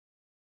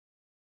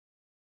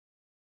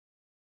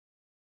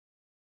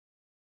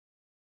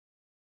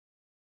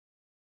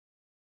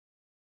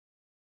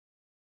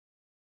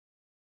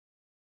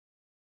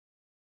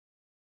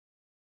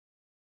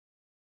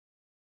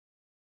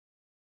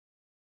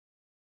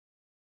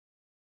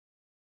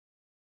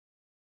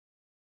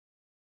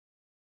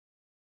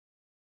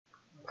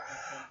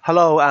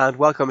Hello and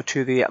welcome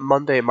to the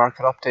Monday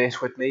market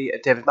update with me,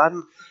 David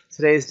Madden.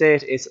 Today's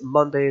date is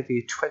Monday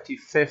the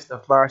 25th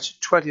of March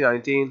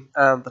 2019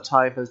 and the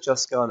time has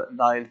just gone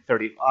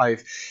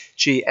 9:35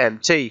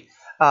 GMT.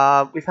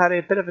 We've had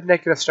a bit of a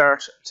negative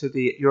start to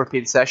the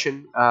European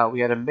session.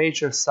 We had a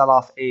major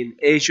sell-off in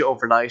Asia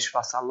overnight.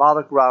 Lost a lot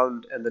of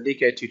ground in the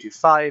Nikkei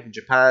 225 in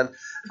Japan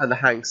and the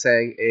Hang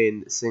Seng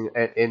in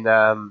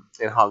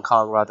Hong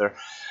Kong rather.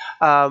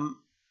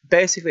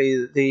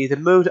 Basically, the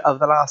mood of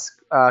the last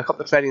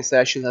couple of trading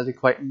sessions has been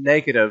quite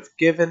negative,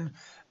 given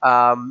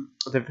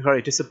the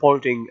very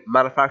disappointing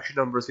manufacturing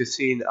numbers we've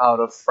seen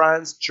out of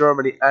France,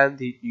 Germany, and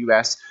the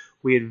US.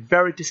 We had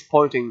very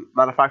disappointing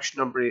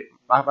manufacturing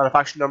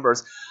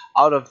numbers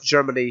out of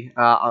Germany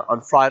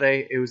on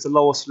Friday. It was the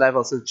lowest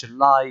level since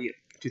July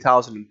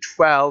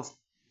 2012,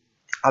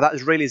 and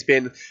that really has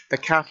been the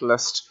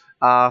catalyst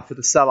for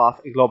the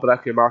sell-off in global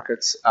equity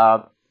markets,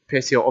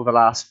 basically over the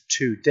last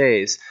 2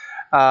 days.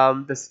 There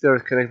are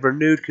kind of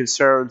renewed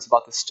concerns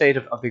about the state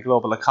of the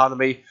global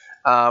economy,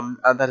 and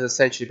that has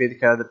essentially been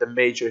the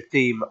major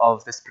theme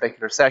of this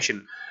particular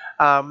session.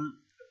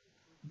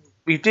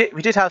 We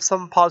did have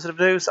some positive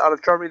news out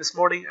of Germany this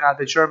morning.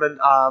 The German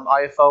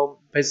IFO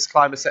Business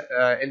Climate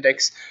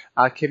Index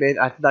came in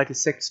at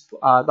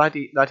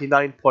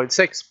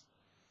 99.6,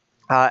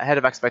 ahead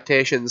of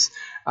expectations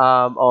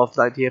of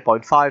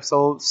 98.5.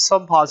 So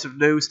some positive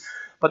news,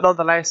 but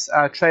nonetheless,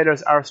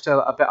 traders are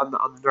still a bit on the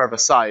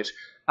nervous side.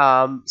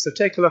 So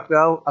take a look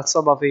now at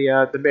some of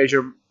the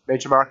major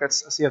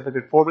markets and see how they've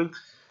been performing.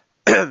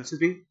 Excuse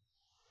me.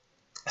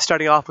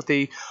 Starting off with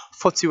the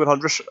FTSE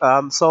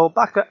 100. So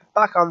back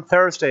on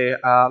Thursday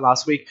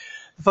last week,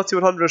 the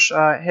FTSE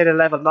 100 hit a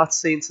level not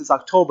seen since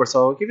October.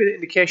 So I'll give you an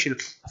indication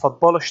of how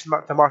bullish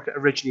the market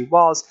originally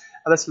was.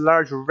 And this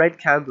large red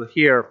candle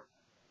here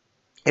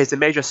is the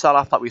major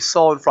sell-off that we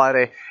saw on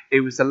Friday. It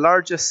was the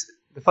largest.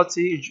 The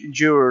FTSE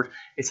endured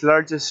its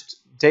largest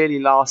daily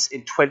loss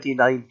in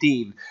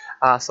 2019.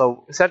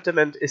 So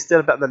sentiment is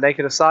still a bit on the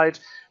negative side.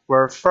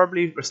 We're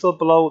still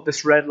below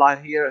this red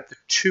line here at the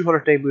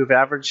 200-day moving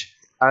average,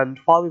 and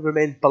while we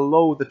remain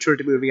below the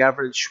 200-day moving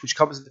average, which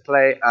comes into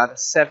play at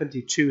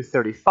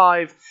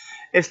 72.35,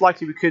 it's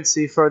likely we could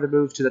see further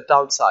moves to the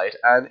downside.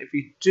 And if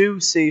we do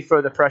see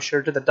further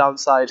pressure to the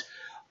downside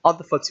on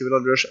the FTSE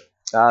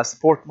 100,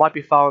 support might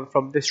be found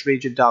from this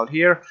region down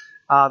here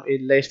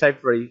in late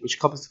February, which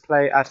comes into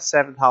play at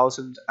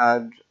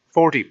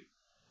 7,040.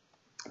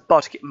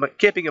 But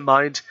keeping in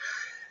mind,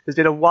 there's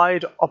been a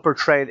wide upward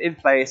trend in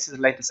place since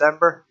late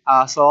December.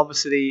 So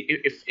obviously,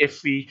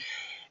 if we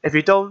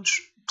don't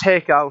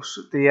take out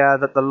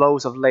the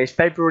lows of late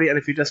February, and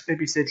if you just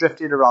maybe say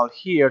drift in around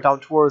here down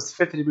towards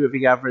the 50-day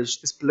moving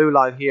average, this blue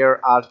line here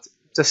at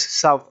just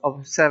south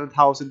of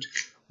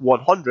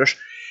 7,100,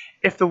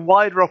 if the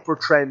wider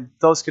upward trend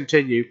does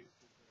continue,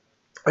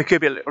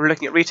 we're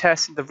looking at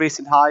retesting the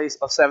recent highs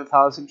of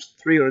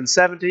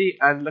 7,370,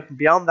 and looking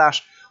beyond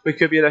that, we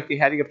could be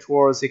heading up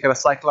towards the kind of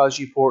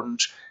psychologically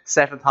important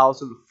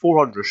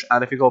 7,400.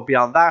 And if you go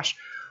beyond that,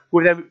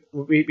 we'll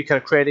be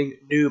kind of creating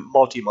new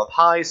multi-month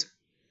highs.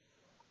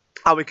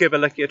 And we could be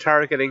looking at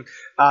targeting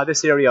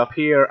this area up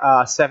here,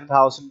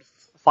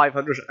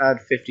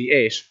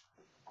 7,558.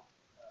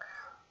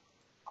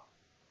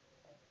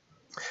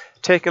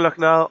 Take a look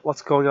now at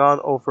what's going on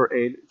over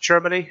in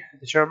Germany,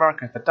 the share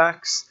market, the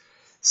DAX.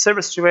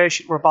 Similar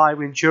situation whereby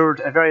we endured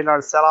a very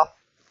large sell-off.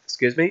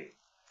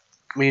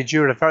 We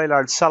endured a very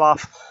large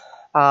sell-off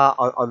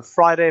on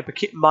Friday, but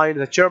keep in mind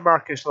that German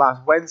market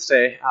last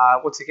Wednesday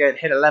once again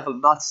hit a level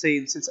not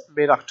seen since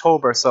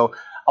mid-October. So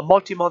a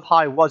multi-month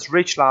high was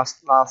reached last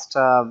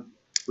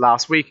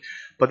week,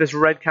 but this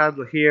red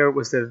candle here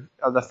was on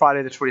the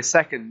Friday the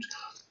 22nd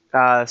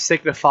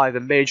signified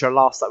the major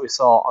loss that we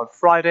saw on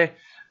Friday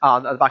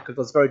on the back of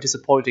those very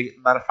disappointing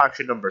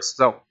manufacturing numbers.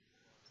 So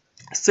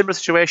similar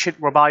situation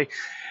whereby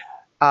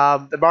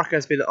the market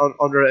has been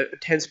under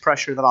intense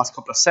pressure in the last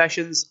couple of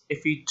sessions.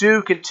 If we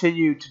do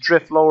continue to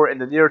drift lower in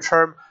the near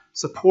term,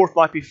 support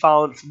might be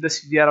found from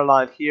this yellow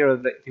line here,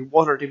 the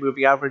 100-day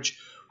moving average,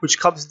 which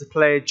comes into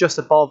play just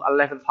above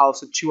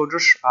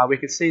 11,200. We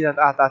can see that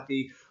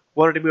the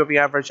 100-day moving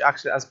average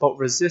actually has both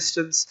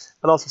resistance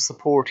and also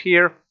support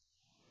here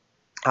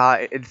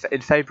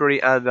in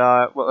February and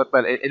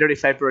in early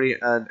February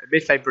and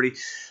mid-February.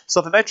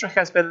 So the metric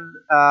has been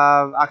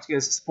acting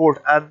as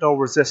support and no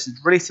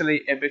resistance.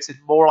 Recently, it makes it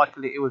more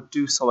likely it will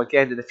do so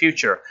again in the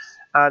future.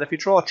 And if you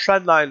draw a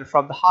trend line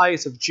from the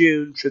highs of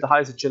June through the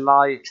highs of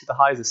July to the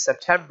highs of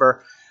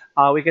September,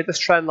 we get this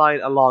trend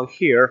line along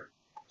here.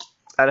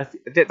 And if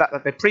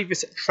the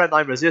previous trend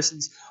line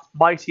resistance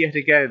might yet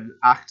again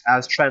act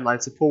as trend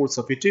line support.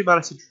 So if you do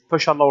manage to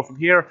push on lower from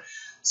here,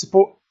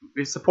 support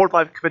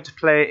might come into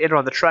play in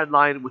around the trend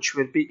line, which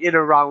will be in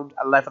around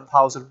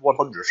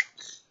 11,100.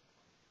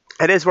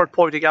 It is worth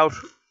pointing out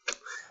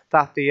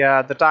that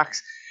the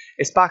DAX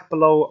is back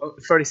below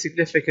a fairly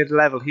significant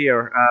level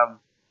here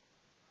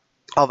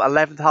of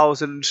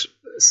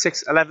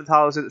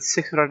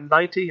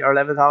 11,690 or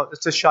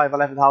 11,000, just shy of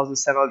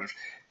 11,700.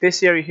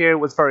 This area here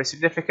was very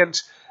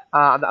significant.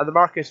 and the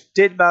market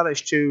did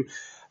manage to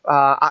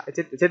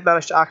it did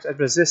manage to act as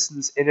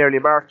resistance in early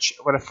March.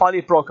 When it finally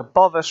broke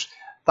above it,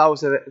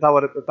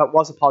 that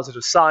was a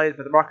positive sign,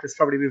 but the market has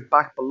probably moved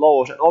back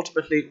below it, and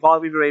ultimately, while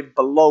we remain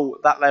below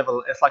that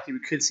level, it's likely we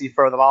could see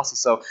further losses.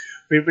 So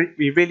we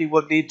really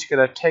would need to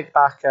kind of take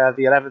back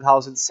the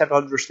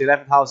 11,700 to the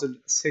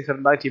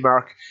 11,690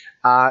 mark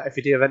if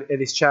we do have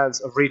any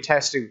chance of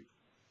retesting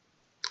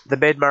the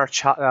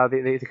mid-March,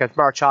 the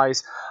March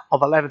highs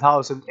of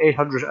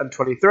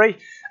 11,823.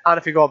 And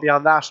if we go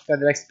beyond that, then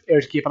the next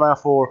area to keep an eye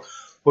out for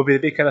will be the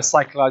big kind of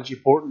psychologically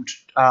important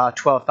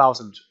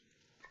 12,000.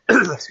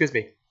 Excuse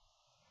me.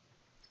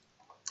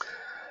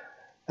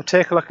 I'll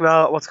take a look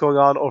now at what's going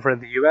on over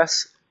in the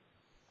US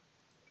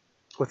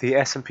with the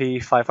S&P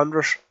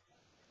 500.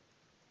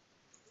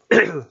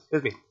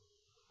 Excuse me.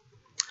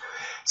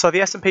 So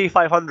the S&P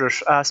 500,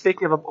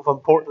 speaking of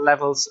important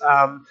levels,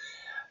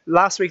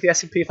 last week the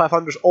S&P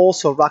 500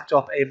 also racked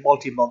up a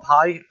multi-month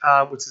high,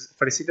 which is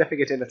pretty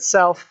significant in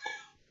itself.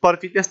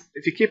 But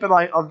if you keep an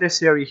eye on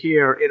this area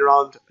here in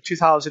around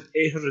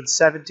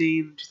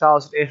 2,817,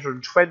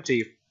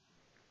 2,820,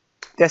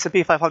 the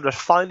S&P 500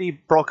 finally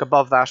broke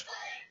above that.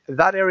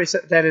 That area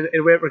then in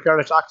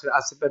regard to acted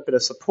as a bit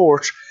of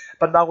support,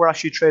 but now we're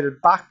actually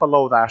traded back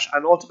below that.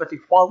 And ultimately,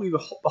 while we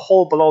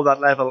hold below that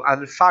level,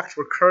 and in fact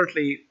we're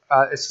currently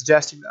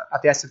suggesting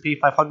that the S&P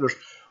 500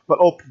 will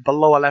open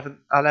below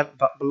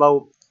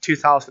below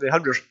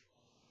 2,800.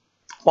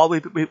 While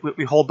we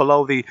hold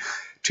below the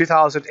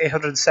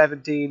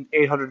 2,817,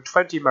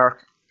 820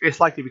 mark, it's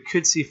likely we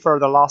could see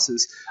further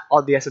losses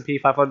on the S&P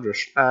 500.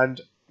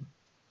 And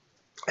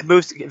it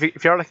moves.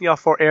 If you're looking out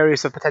for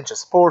areas of potential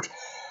support,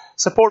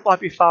 support might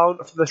be found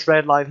from this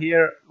red line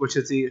here, which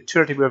is the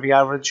 230 moving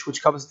average,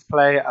 which comes into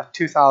play at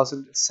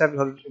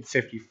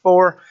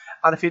 2,754.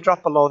 And if you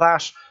drop below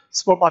that,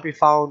 support might be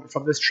found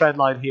from this trend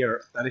line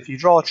here. And if you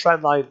draw a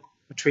trend line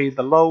between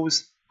the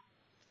lows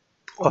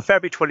of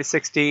February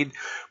 2016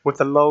 with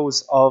the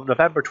lows of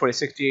November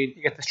 2016,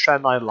 you get this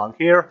trend line along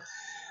here.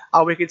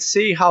 And we can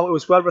see how it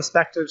was well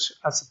respected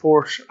as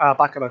support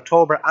back in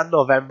October and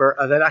November,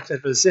 and then acted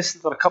as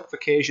resistance on a couple of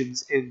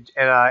occasions in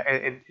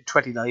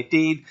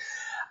 2019.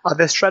 And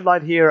this trend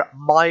line here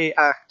might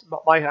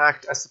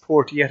act as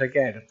support yet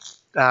again.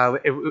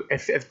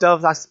 If it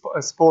does act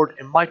as support,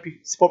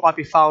 support might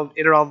be found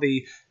in around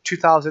the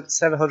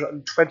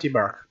 2,720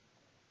 mark.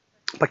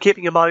 But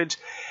keeping in mind,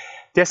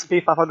 the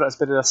S&P 500 has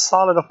been in a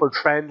solid upward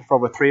trend for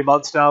over 3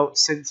 months now,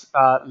 since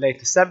late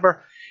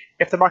December.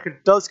 If the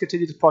market does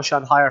continue to push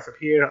on higher from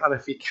here, and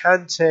if we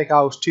can take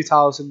out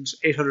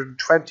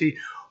 2,820,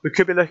 we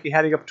could be looking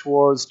heading up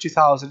towards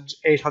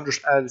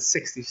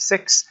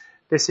 2,866,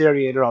 this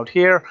area in around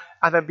here.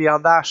 And then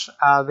beyond that,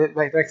 the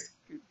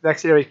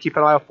next area to keep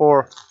an eye out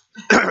for,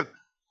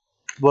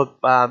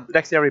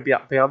 next area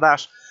beyond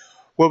that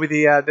will be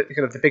the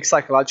kind of the big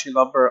psychological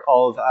number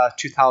of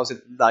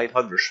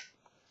 2,900.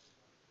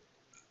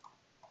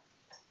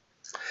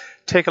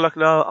 Take a look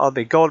now on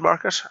the gold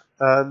market,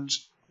 and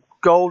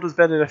gold has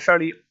been in a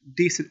fairly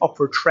decent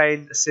upward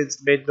trend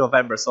since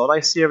mid-November. So a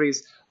nice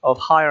series of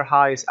higher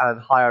highs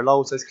and higher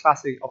lows. So it's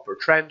classic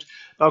upward trend.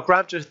 Now,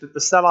 granted, the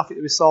sell-off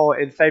that we saw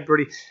in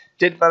February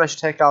did manage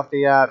to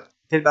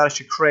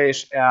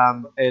create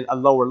a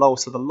lower low.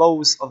 So the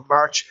lows of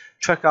March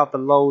took out the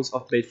lows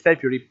of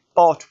mid-February,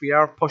 but we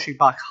are pushing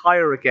back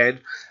higher again.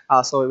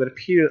 So it would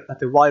appear that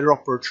the wider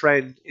upward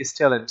trend is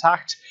still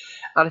intact.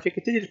 And if you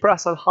continue to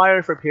press on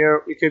higher from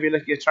here, we could be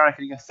looking at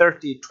targeting a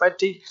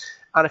 1320.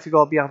 And if you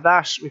go beyond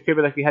that, we could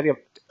be looking heading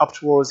up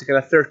towards the kind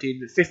of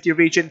 1350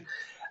 region.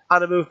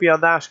 And a move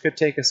beyond that could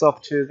take us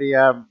up to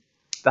the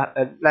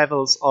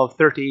levels of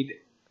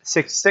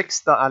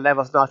 1366,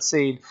 levels not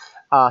seen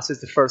since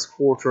the first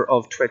quarter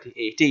of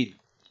 2018.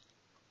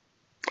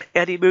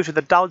 Any move to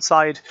the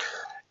downside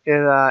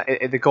in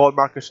the gold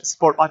market,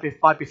 support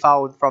might be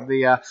found from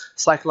the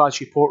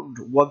psychologically important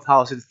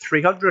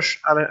 1,300,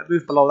 and a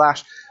move below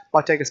that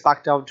might take us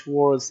back down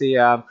towards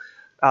the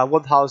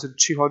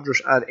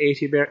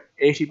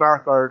 1,280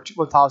 mark, or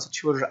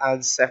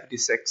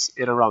 1,276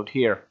 in around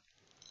here.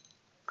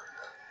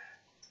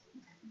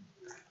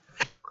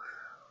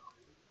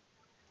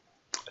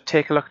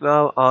 Take a look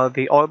now on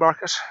the oil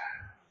market.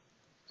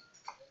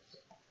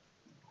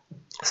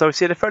 So we've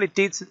seen a fairly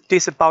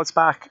decent bounce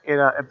back in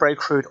Brent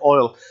crude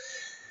oil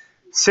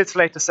since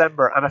late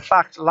December, and in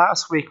fact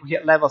last week we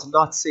hit levels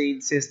not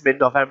seen since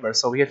mid-November.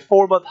 So we hit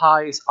 4-month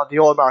highs on the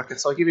oil market,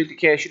 so I'll give you an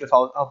indication of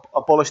how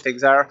bullish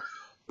things are.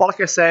 But like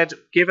I said,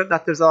 given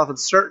that there's a lot of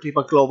uncertainty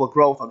about global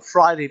growth on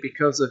Friday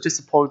because of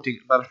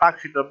disappointing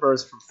manufacturing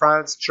numbers from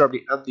France,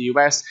 Germany and the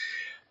US,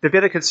 there have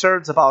been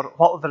concerns about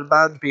what will the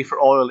demand be for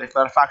oil if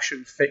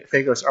manufacturing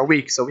figures are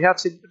weak. So we have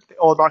seen the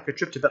oil market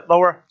drift a bit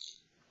lower.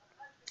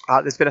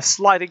 There's been a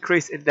slight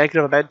increase in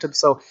negative momentum,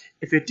 so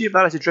if you do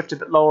manage to drift a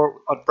bit lower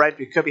on Brent,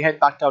 we could be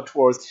heading back down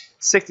towards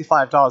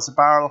 $65 a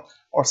barrel,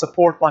 or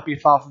support might be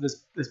found from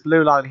this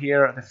blue line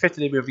here, the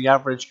 50-day moving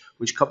average,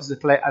 which comes into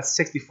play at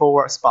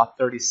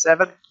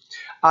 64.37.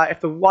 If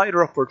the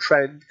wider upward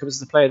trend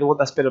comes into play, the one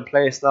that's been in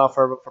place now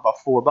for about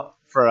 4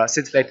 months,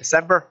 since late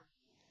December,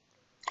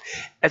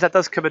 if that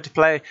does come into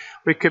play,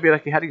 we could be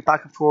likely heading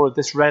back and forward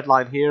this red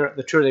line here,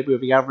 the 2-day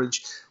moving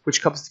average,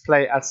 which comes to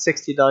play at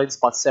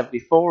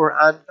 69.74,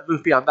 and a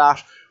move beyond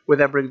that will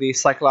then bring the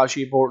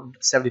psychologically important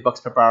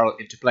 $70 per barrel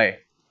into play.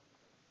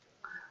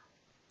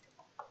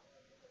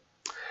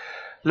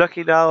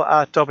 Looking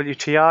now at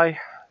WTI,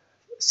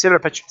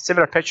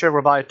 similar picture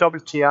whereby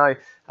WTI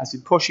has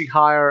been pushing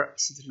higher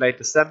since late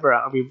December,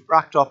 and we've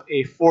racked up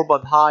a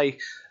 4-month high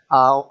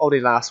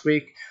only last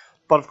week.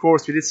 But of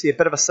course, we did see a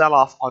bit of a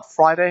sell-off on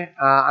Friday,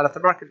 and if the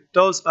market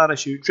does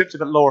manage to drift a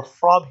bit lower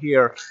from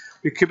here,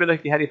 we could be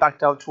likely heading back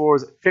down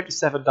towards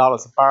 $57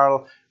 a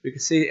barrel. We can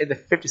see in the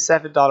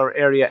 $57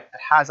 area, it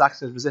has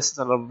acted as resistance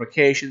on a number of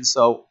occasions,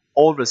 so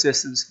old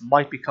resistance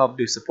might become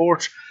new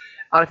support.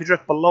 And if you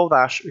drift below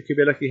that, we could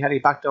be looking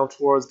heading back down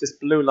towards this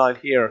blue line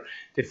here,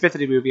 the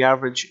 50-day moving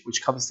average,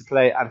 which comes to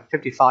play at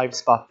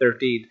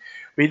 55.13.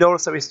 We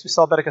noticed that we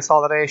saw a bit of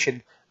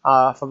consolidation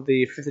from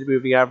the 50-day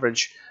moving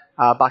average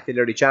back in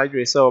early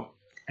January. So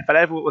if an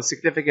ever was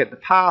significant in the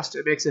past,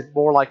 it makes it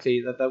more likely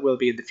that that will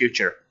be in the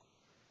future.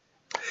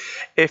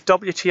 If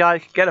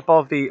WTI can get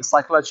above the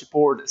psychological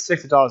board at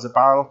 $60 a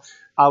barrel,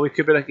 we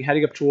could be looking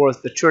heading up towards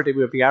the 2-day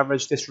moving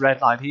average, this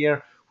red line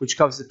here, which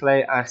comes to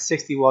play at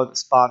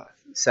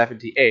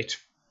 61.78.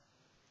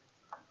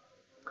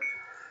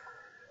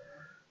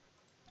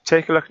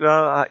 Take a look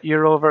now at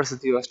euro versus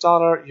the US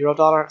dollar, euro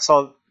dollar.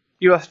 So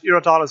euro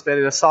dollar has been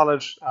in a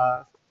solid,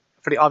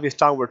 pretty obvious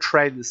downward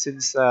trend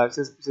since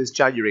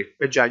January,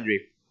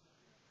 mid-January.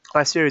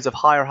 A series of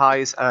higher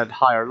highs and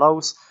higher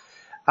lows.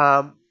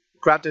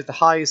 Granted, the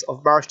highs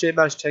of March did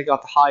manage to take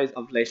off the highs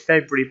of late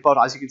February, but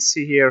as you can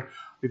see here,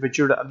 we've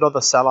endured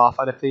another sell-off,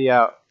 and if the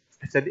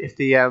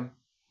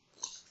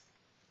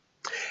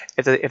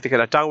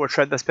kind of downward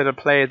trend that's been in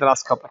play in the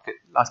last couple of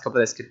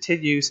days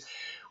continues,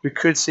 we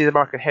could see the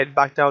market heading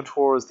back down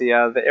towards the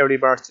early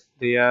March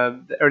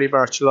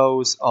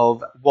lows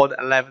of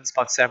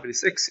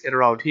 111.76 in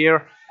around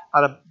here,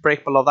 and a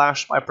break below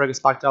that might bring us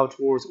back down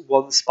towards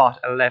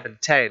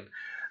 1.1110.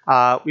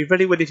 We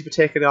really would need to be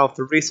taking off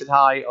the recent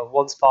high of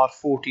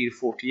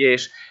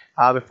 1.1448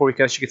 before we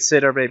can actually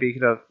consider maybe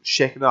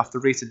shaking off the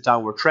recent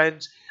downward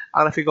trend.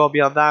 And if we go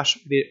beyond that,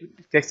 the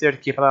next there to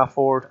keep an eye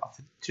forward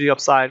to the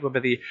upside will be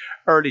the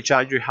early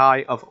January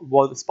high of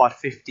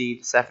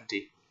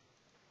 1.1570.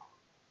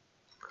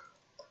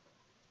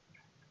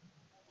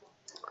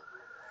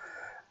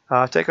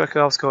 Take a look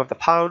at what's going on with the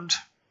pound.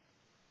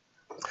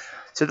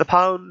 So the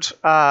pound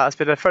has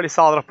been a fairly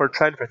solid upward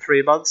trend for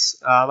 3 months,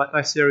 a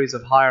nice series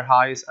of higher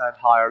highs and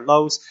higher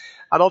lows.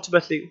 And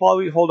ultimately, while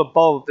we hold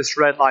above this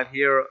red line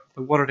here,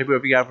 the 100-day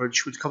moving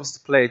average, which comes to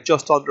play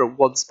just under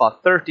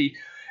 1.30,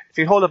 if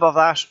we hold above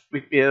that,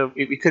 we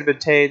could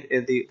maintain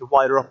in the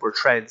wider upward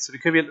trend. So we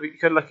could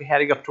look at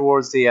heading up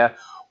towards the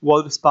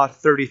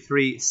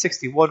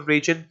 1.3361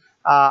 region.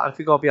 And if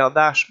we go beyond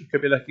that, we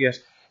could be looking at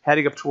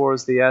heading up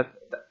towards the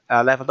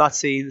level not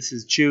seen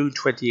since June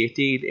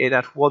 2018 in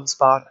at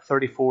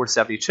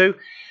 1.3472.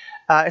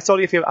 It's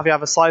only if you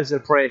have a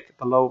sizable break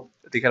below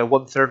the kind of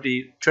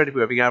 130 trending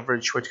moving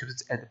average, which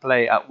comes into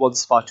play at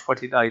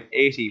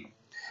 1.2980.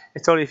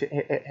 It's only if you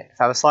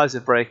have a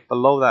sizable break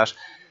below that,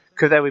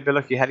 could then we be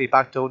looking heading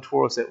back down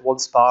towards the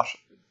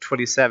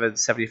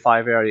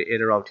 1.2775 area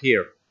in around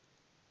here.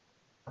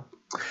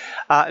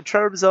 In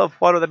terms of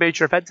what are the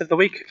major events of the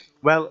week,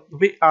 well,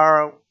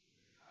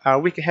 our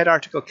week ahead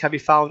article can be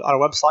found on our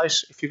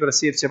website if you go to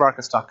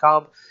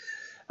cmcmarkets.com,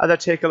 and then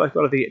take a look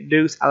at the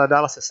news and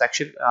analysis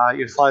section.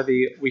 You'll find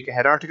the week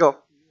ahead article.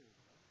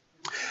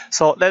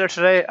 So later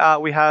today,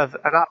 we have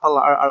an Apple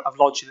are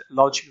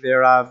launching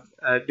their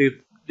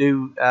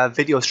new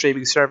video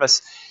streaming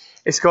service.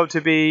 It's going to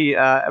be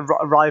a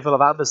rival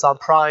of Amazon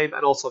Prime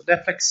and also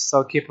Netflix,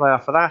 so keep an eye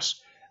out for that.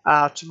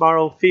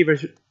 Tomorrow, Fever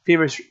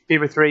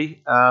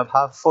 3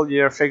 have full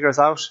year figures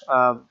out.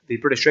 The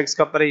British Drinks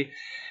Company.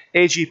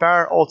 AG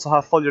Bar also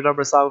have full year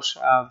numbers out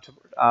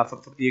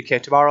from the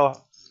UK tomorrow.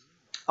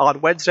 On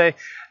Wednesday,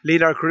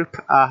 Leader Group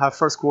have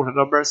first quarter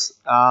numbers.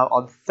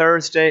 On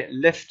Thursday,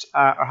 Lyft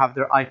have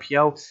their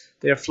IPO.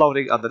 They are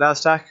floating on the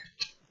Nasdaq.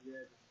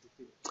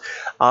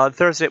 On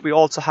Thursday, we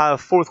also have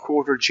fourth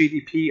quarter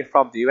GDP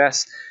from the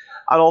US,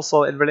 and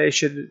also in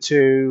relation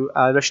to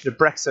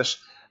Brexit.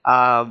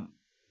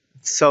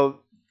 So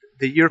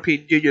the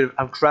European Union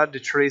have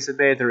granted Theresa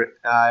May their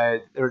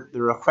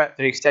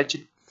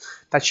extension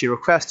that she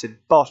requested,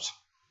 but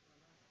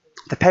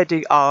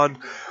depending on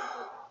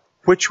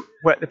whether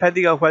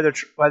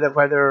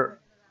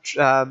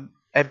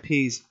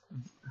MPs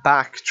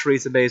back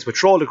Theresa May's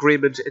withdrawal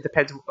agreement, it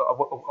depends on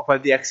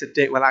when the exit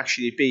date will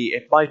actually be.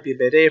 It might be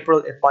mid-April,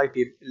 it might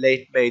be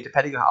late May,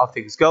 depending on how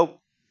things go.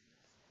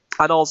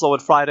 And also on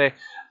Friday,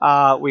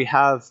 we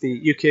have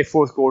the UK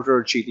fourth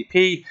quarter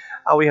GDP,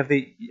 and we have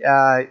the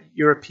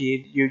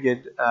European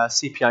Union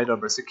CPI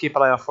numbers, so keep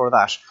an eye out for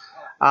that.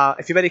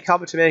 If you have any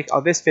comment to make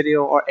on this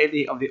video or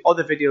any of the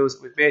other videos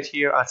we've made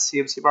here at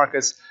CMC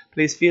Markets,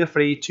 please feel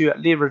free to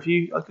leave a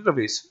review on Good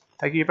Reviews.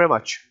 Thank you very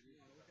much.